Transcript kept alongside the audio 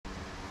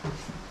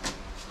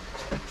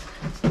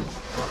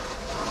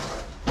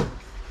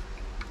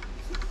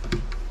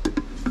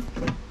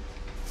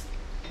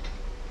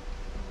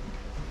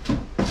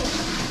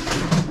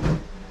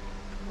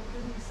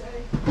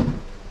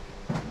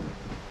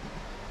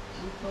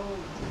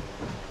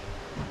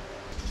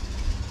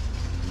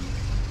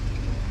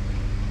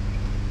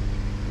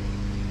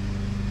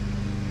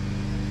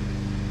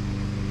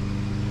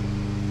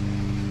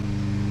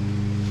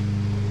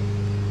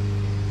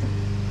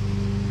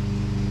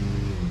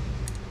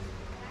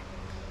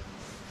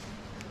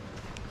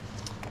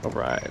All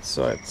right,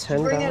 so I have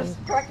 $10. Bring us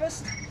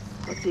breakfast.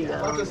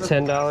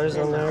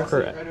 $10 on there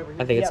for,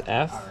 I think it's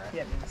F.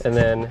 Yep. And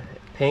then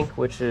pink,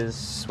 which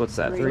is, what's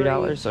that,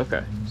 $3?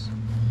 Okay.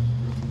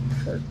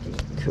 13.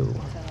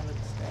 Cool.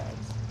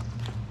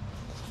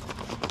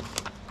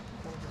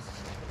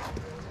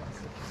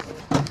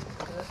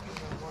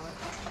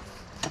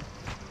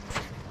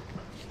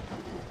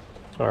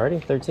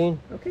 Alrighty, 13.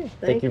 Okay,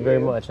 Thank you very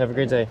much. Have a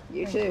great day.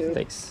 You too.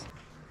 Thanks.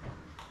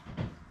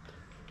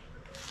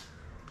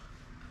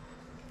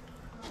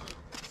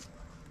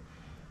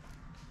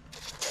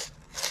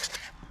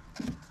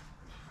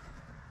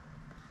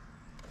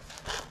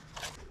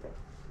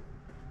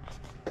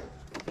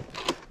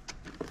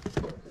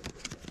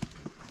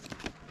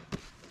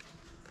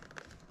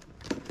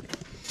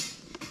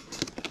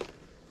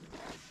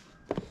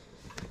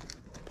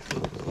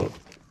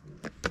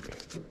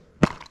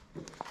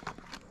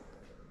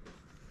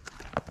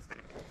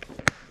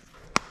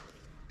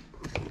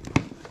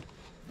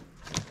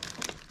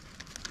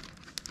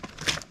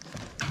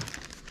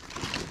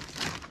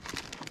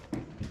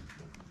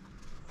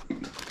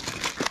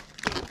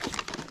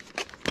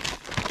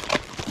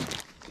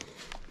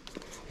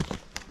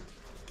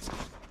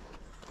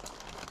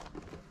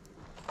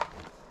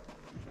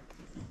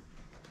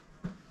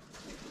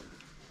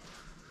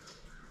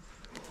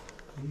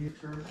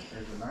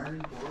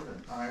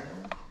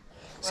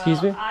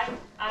 Excuse me?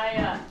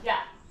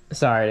 Yeah.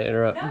 Sorry to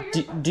interrupt.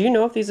 No, do you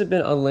know if these have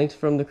been unlinked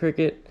from the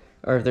Cricut,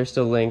 or if they're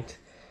still linked?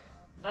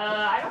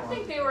 I don't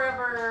think they were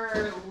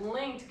ever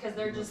linked because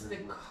they're just the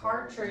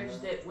cartridge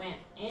that went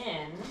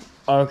in.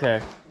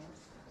 Okay.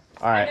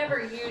 All right. I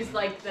never used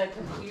like the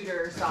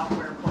computer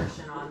software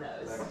portion on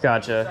those.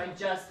 Gotcha. So I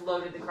just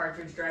loaded the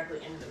cartridge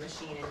directly into the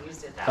machine and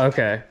used it that way.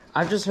 Okay.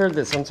 I've just heard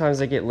that sometimes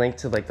they get linked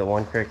to like the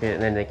one Cricut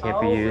and then they can't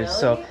be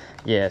used. Really? So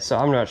yeah, so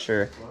I'm not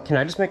sure. Can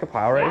I just make a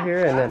pile right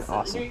here and then absolutely.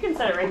 awesome. You can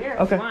set it right here if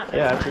Okay. you want.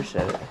 Yeah, I That's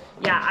fine. appreciate it.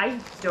 Yeah,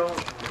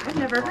 I've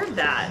never heard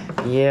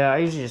that. Yeah, I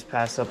usually just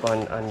pass up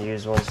on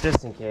used ones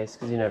just in case,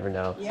 because you never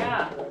know. So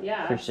Yeah,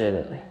 yeah. appreciate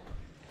absolutely. it.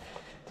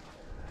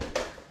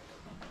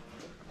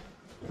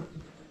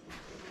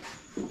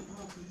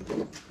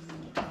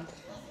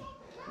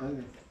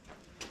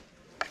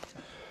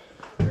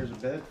 There's a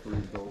bed for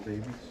these old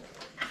babies.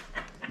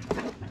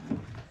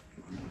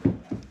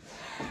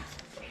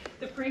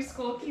 The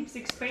preschool keeps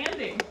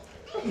expanding.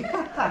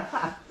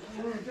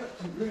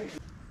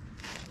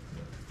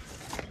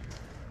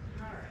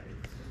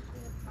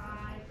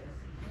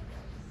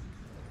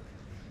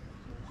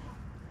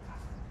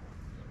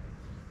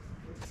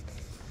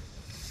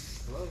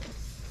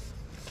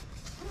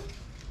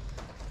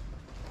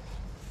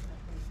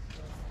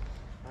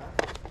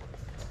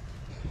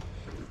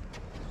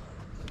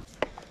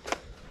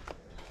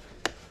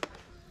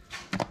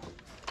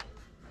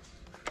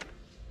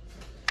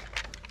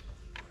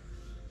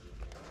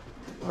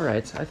 All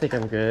right, I think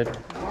I'm good.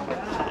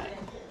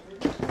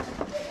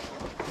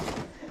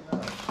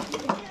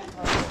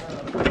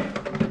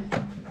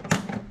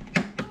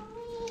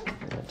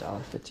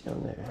 $1.50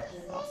 on there.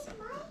 Awesome.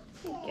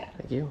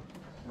 Thank you.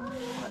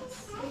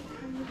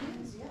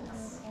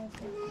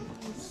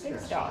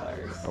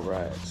 $6. All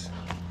right.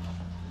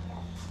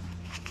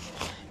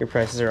 Your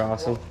prices are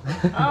awesome.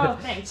 Oh,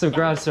 thanks. Some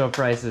garage sale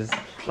prices.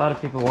 A lot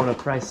of people want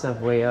to price stuff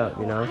way up,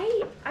 you know?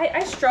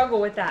 I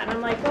struggle with that, and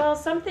I'm like, well,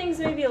 some things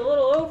may be a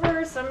little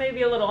over, some may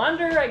be a little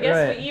under. I guess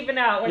Right. we even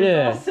out when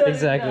Yeah, it's all said and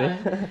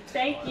exactly. done.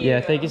 Thank you.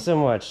 Yeah, thank you so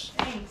much.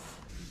 Thanks.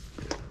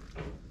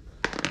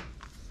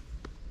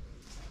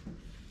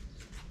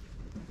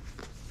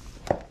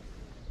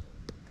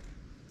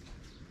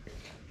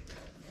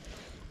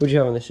 What'd you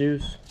have on the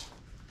shoes?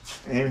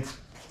 Amy?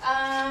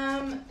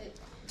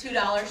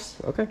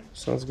 $2. Okay,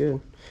 sounds good.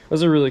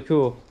 Those are really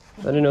cool.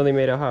 I didn't know they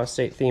made Ohio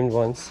State themed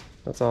ones.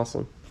 That's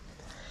awesome.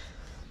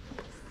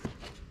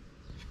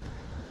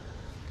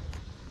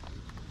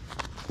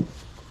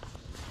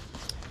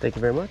 Thank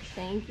you very much.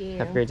 Thank you.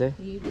 Have a great day.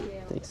 You too.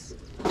 Thanks.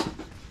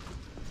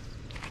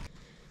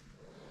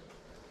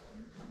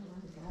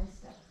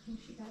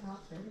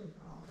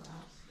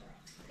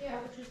 Yeah,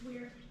 which is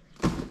weird.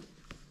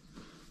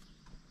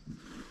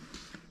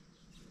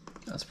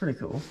 That's pretty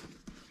cool.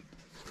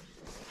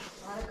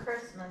 A lot of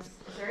Christmas.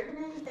 Is there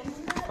even anything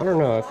in that? I don't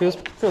know. It feels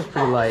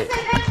pretty light.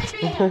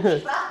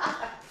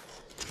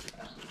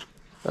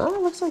 Oh,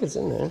 it looks like it's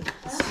in there.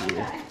 Let's see.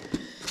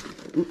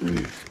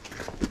 Okay.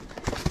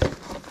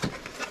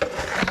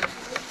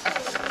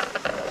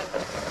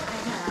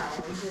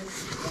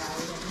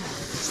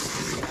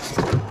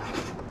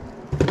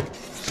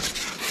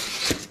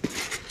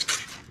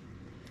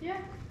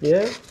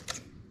 Yeah?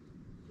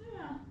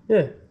 Yeah.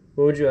 Yeah.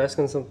 What would you ask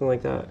on something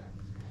like that?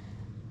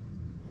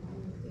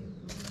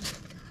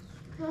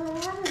 I don't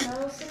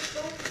know,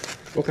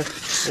 $6. Okay,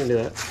 we can do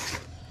that.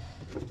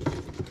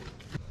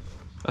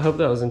 I hope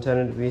that was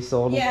intended to be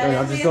sold. Yeah,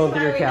 I'm just going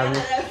through your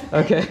cabinet.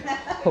 Okay.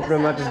 Hoping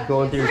I'm not just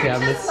going through your We're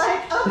cabinets. just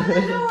like, open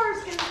the doors,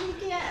 because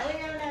we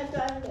haven't had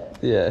time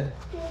to Yeah.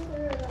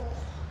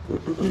 go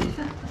through it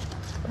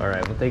all. All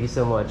right. Well, thank you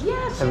so much. Yeah,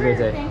 Have sure. a great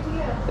day. Thank you.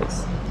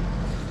 Thanks.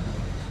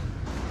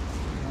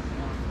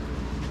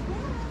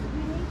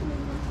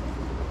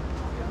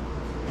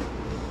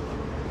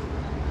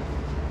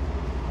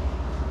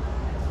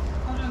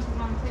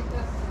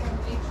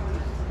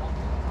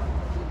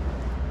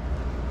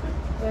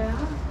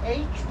 Yeah.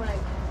 H when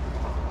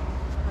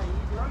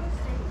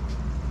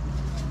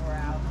we're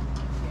out.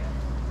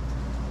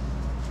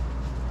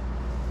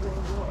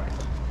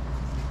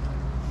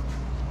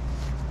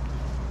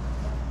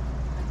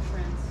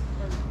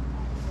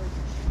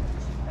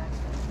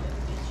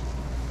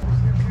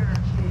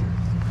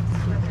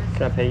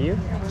 Can I pay you?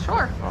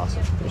 Sure.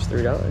 Awesome. There's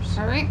 $3.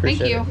 All right,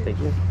 Appreciate thank you. it. Thank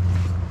you.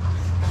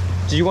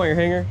 Did you want your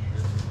hanger?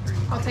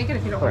 I'll take it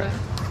if you don't All want right.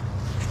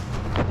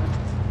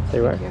 it.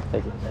 There you are. you.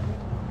 Thank you.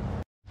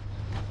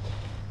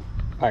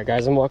 Alright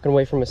guys, I'm walking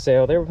away from a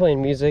sale. They were playing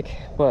music,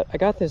 but I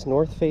got this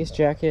North Face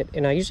jacket,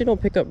 and I usually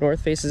don't pick up North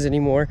Faces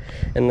anymore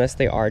unless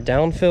they are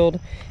down-filled.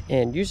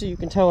 And usually you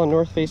can tell on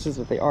North Faces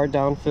that they are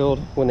down-filled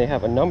when they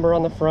have a number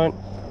on the front.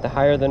 The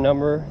higher the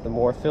number, the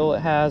more fill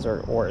it has,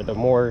 or the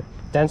more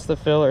dense the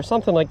fill, or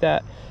something like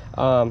that.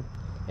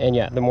 And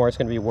yeah, the more it's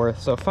going to be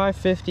worth. So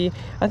 $5.50,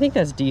 I think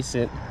that's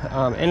decent.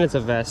 And it's a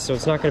vest, so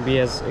it's not going to be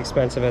as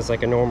expensive as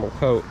like a normal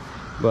coat.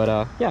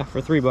 But yeah,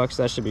 for $3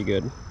 that should be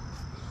good.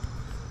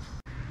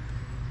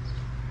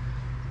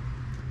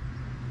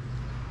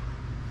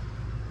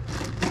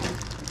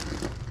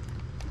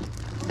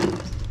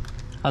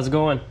 How's it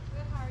going? Good,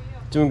 how are you?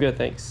 Doing good,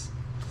 thanks.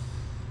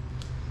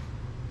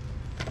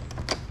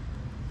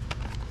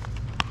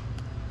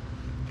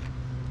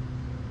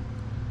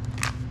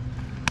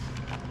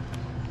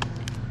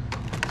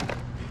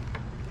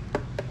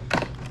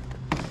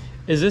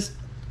 Is this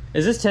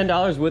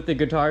 $10 with the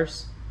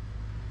guitars?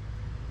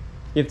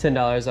 You have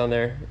 $10 on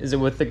there. Is it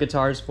with the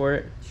guitars for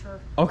it? Sure.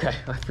 Okay,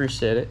 I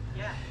appreciate it.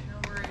 Yeah,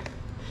 no worries.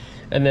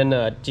 And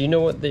then, do you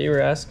know what you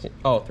were asking?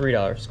 Oh,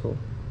 $3, cool.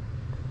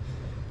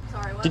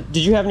 Sorry, what?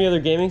 Did you have any other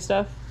gaming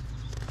stuff?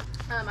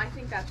 I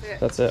think that's it.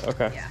 That's it,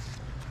 okay. Yeah.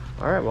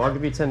 All right, well, I'll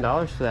give you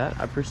 $10 for that.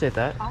 I appreciate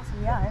that.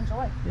 Awesome, yeah,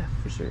 enjoy. Yeah,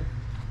 for sure.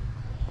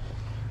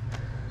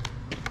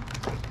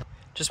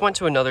 Just went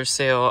to another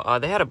sale.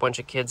 They had a bunch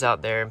of kids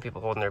out there and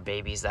people holding their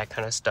babies, that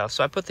kind of stuff.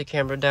 So I put the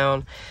camera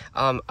down.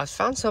 I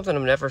found something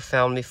I've never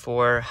found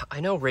before.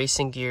 I know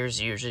racing gear is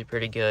usually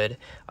pretty good.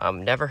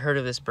 Never heard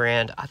of this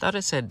brand. I thought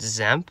it said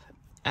Zemp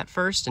at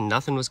first and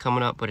nothing was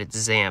coming up, but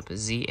it's Zamp,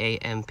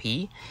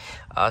 Z-A-M-P.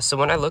 So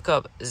when I look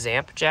up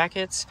Zamp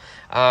jackets,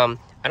 I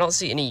don't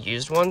see any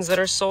used ones that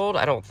are sold,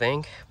 I don't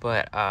think,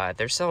 but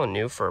they're selling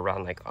new for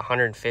around like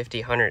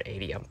 $150,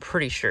 $180, I'm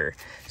pretty sure.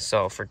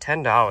 So for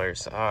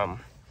 $10,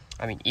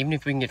 I mean, even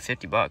if we can get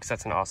 $50,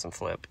 that's an awesome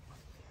flip.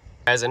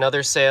 As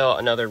another sale,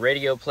 another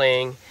radio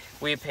playing.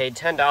 We paid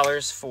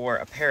 $10 for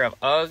a pair of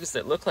Uggs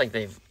that look like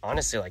they've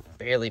honestly like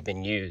barely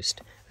been used.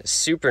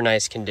 Super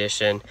nice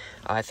condition.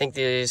 I think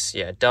these,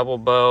 yeah, double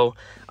bow.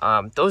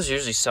 Those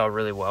usually sell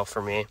really well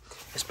for me,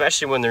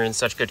 especially when they're in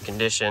such good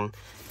condition.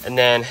 And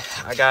then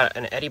I got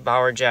an Eddie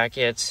Bauer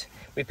jacket.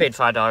 We paid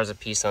 $5 a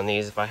piece on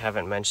these, if I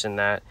haven't mentioned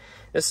that.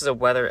 This is a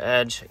Weather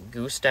Edge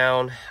Goose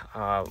Down.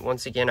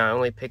 Once again, I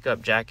only pick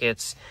up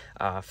jackets,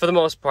 for the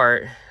most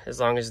part, as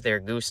long as they're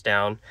goose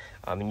down.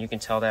 And you can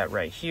tell that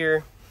right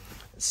here.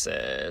 It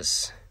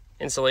says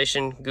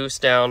insulation goose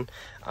down.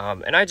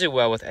 And I do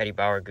well with Eddie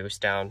Bauer goose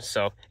down.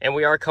 So, and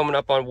we are coming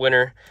up on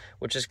winter,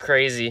 which is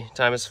crazy.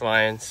 Time is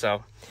flying,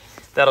 so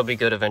that'll be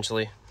good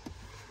eventually.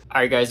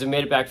 All right, guys, we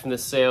made it back from the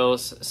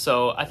sales.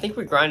 So I think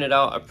we grinded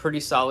out a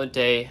pretty solid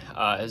day.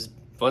 As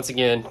once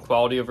again,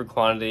 quality over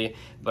quantity,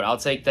 but I'll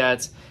take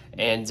that.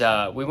 And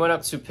we went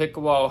up to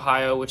PKWY,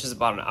 Ohio, which is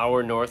about an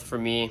hour north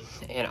from me,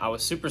 and I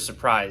was super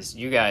surprised.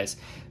 You guys,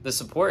 the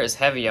support is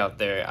heavy out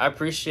there. I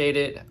appreciate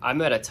it. I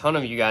met a ton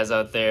of you guys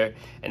out there,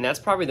 and that's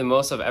probably the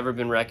most I've ever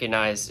been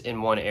recognized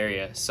in one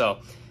area, so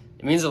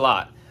it means a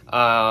lot.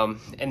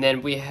 And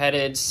then we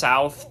headed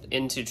south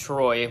into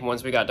Troy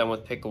once we got done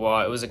with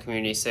PKWY. It was a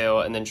community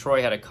sale, and then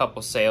Troy had a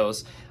couple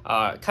sales.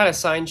 Kind of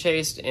sign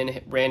chased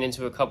and ran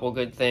into a couple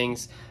good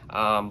things.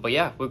 But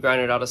yeah, we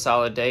grinded out a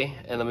solid day,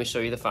 and let me show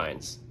you the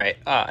finds. All right,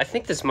 I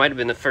think this might have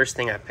been the first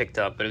thing I picked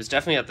up, but it was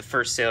definitely at the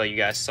first sale you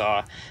guys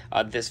saw.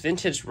 This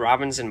vintage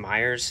Robbins &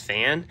 Myers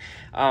fan.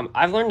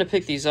 I've learned to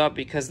pick these up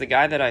because the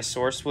guy that I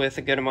source with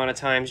a good amount of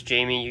times,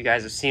 Jamie, you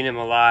guys have seen him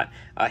a lot.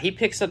 He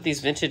picks up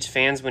these vintage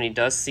fans when he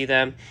does see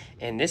them,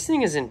 and this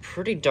thing is in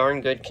pretty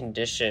darn good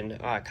condition,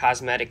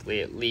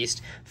 cosmetically at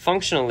least.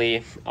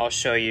 Functionally, I'll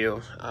show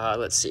you.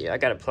 Let's see, I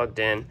got it plugged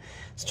in.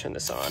 Let's turn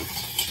this on.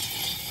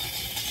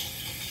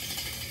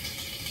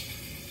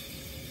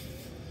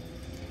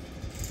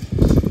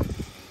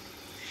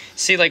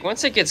 See, like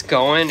once it gets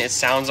going, it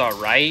sounds all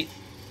right.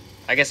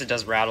 I guess it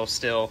does rattle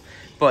still,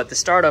 but the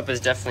startup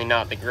is definitely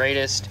not the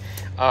greatest.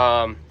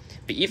 But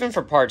even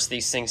for parts,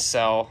 these things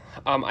sell.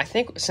 I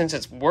think since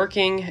it's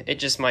working, it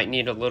just might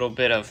need a little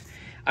bit of,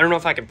 I don't know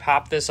if I could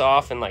pop this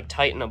off and like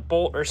tighten a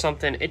bolt or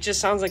something. It just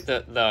sounds like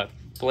the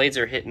blades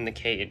are hitting the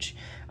cage.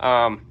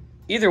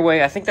 Either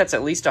way, I think that's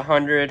at least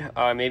 100,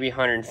 maybe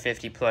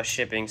 150 plus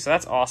shipping. So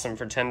that's awesome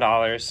for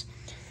 $10.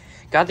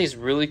 Got these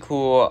really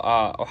cool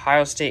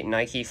Ohio State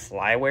Nike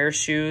Flywear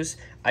shoes.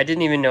 I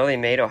didn't even know they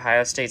made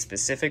Ohio State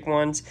specific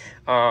ones.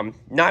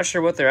 Not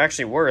sure what they're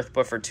actually worth,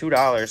 but for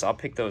 $2, I'll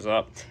pick those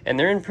up. And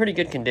they're in pretty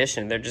good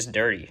condition. They're just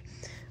dirty.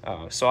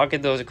 So I'll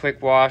give those a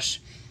quick wash.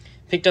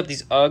 Picked up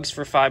these Uggs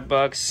for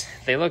 $5.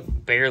 They look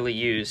barely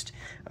used.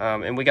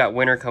 And we got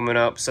winter coming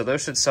up, so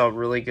those should sell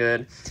really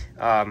good.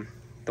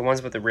 The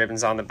ones with the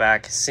ribbons on the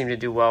back seem to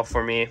do well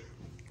for me.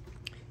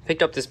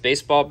 Picked up this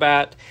baseball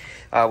bat.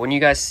 When you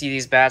guys see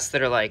these bats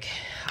that are like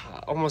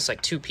almost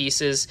like two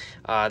pieces,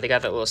 they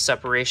got that little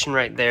separation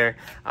right there.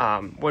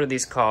 What are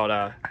these called?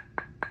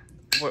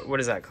 What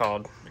is that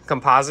called?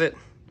 Composite?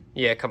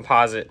 Yeah,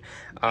 composite.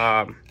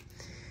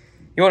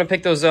 You want to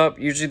pick those up.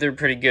 Usually they're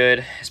pretty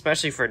good,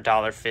 especially for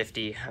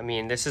 $1.50. I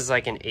mean, this is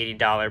like an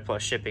 $80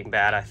 plus shipping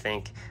bat, I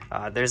think.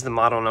 There's the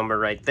model number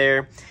right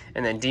there.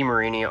 And then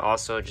DeMarini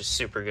also just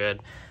super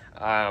good.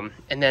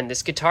 And then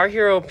this Guitar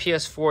Hero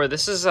PS4,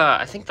 this is,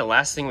 I think the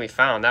last thing we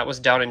found. That was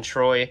down in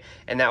Troy,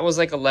 and that was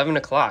like 11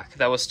 o'clock.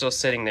 That was still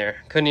sitting there.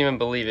 Couldn't even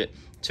believe it.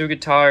 2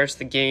 guitars,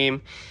 the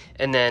game,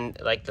 and then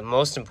like the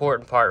most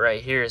important part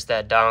right here is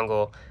that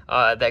dongle.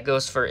 That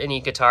goes for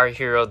any Guitar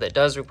Hero that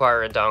does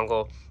require a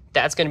dongle.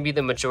 That's going to be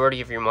the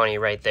majority of your money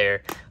right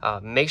there.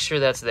 Make sure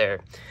that's there.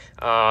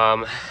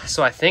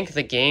 So I think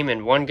the game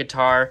and one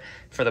guitar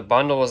for the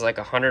bundle was like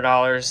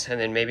 $100, and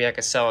then maybe I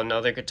could sell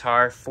another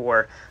guitar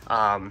for,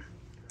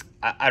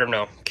 I don't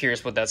know,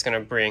 curious what that's going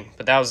to bring.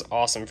 But that was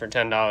awesome for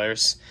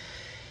 $10.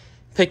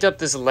 Picked up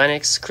this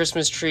Lennox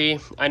Christmas tree.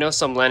 I know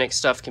some Lennox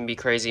stuff can be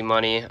crazy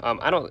money.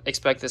 I don't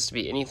expect this to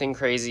be anything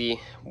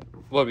crazy.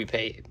 What did we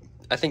pay?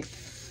 I think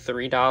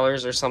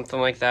 $3 or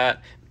something like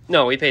that.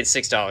 No, we paid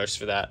 $6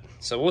 for that.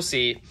 So we'll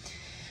see.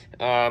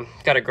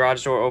 Got a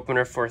garage door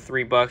opener for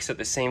 $3 at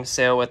the same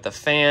sale with the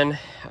fan.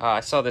 I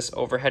saw this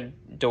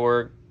overhead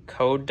door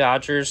code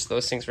dodgers.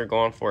 Those things were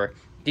going for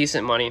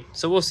decent money.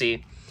 So we'll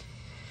see.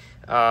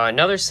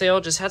 Another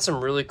sale just had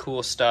some really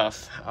cool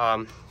stuff.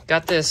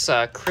 Got this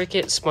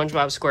Cricket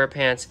SpongeBob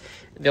SquarePants.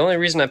 The only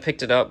reason I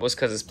picked it up was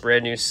because it's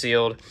brand new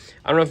sealed.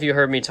 I don't know if you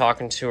heard me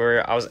talking to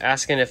her. I was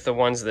asking if the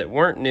ones that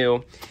weren't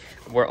new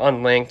were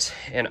unlinked,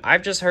 and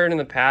I've just heard in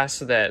the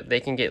past that they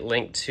can get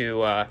linked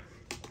to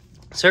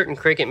certain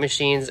Cricket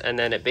machines, and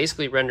then it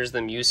basically renders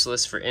them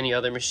useless for any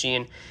other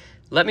machine.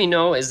 Let me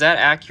know, is that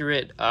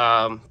accurate?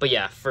 But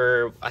yeah,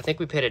 I think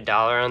we paid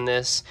 $1 on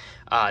this.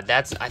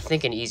 That's, I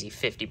think, an easy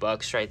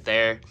 $50 right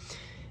there.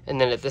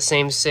 And then at the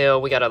same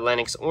sale, we got a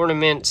Lennox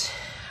ornament,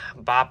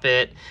 Bop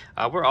It.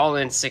 We're all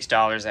in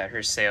 $6 at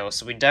her sale,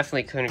 so we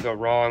definitely couldn't go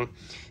wrong.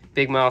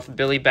 Big Mouth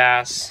Billy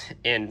Bass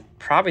in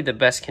probably the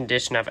best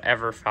condition I've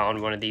ever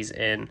found one of these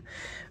in.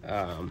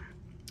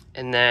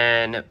 And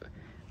then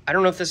I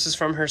don't know if this is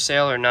from her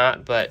sale or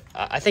not, but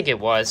I think it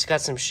was.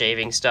 Got some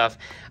shaving stuff.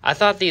 I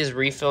thought these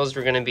refills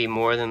were going to be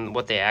more than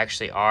what they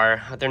actually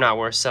are. They're not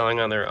worth selling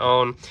on their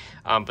own,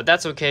 but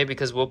that's okay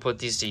because we'll put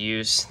these to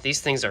use. These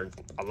things are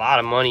a lot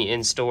of money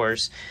in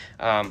stores.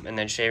 And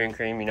then shaving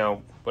cream, you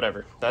know,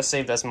 whatever. That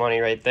saved us money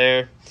right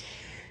there.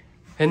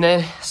 And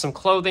then some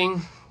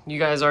clothing. You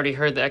guys already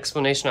heard the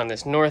explanation on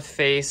this North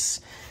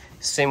Face.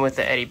 Same with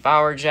the Eddie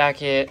Bauer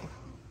jacket.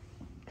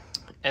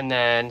 And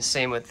then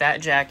same with that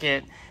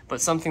jacket.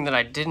 But something that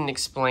I didn't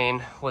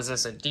explain was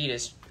this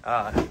Adidas,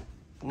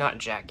 not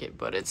jacket,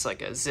 but it's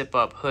like a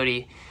zip-up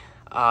hoodie.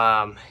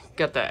 Got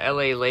the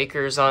LA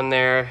Lakers on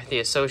there, the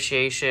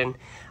association.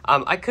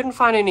 I couldn't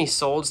find any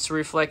solds to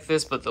reflect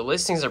this, but the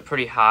listings are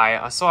pretty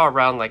high. I saw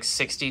around like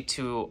 60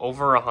 to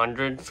over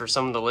 100 for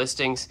some of the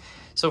listings.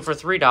 So for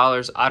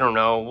 $3, I don't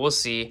know, we'll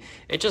see.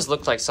 It just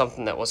looked like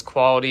something that was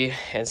quality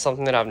and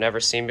something that I've never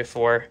seen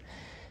before.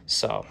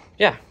 So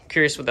yeah,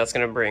 curious what that's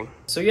gonna bring.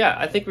 So yeah,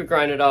 I think we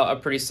grinded out a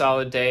pretty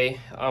solid day.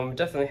 I'm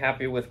definitely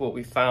happy with what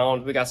we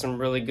found. We got some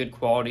really good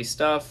quality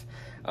stuff.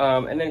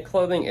 And then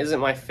clothing isn't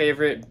my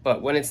favorite,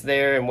 but when it's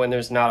there and when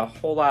there's not a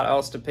whole lot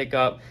else to pick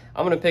up,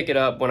 I'm gonna pick it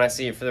up when I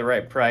see it for the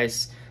right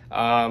price.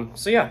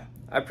 So yeah,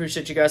 I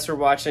appreciate you guys for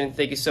watching.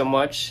 Thank you so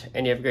much,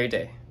 and you have a great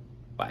day.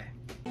 Bye.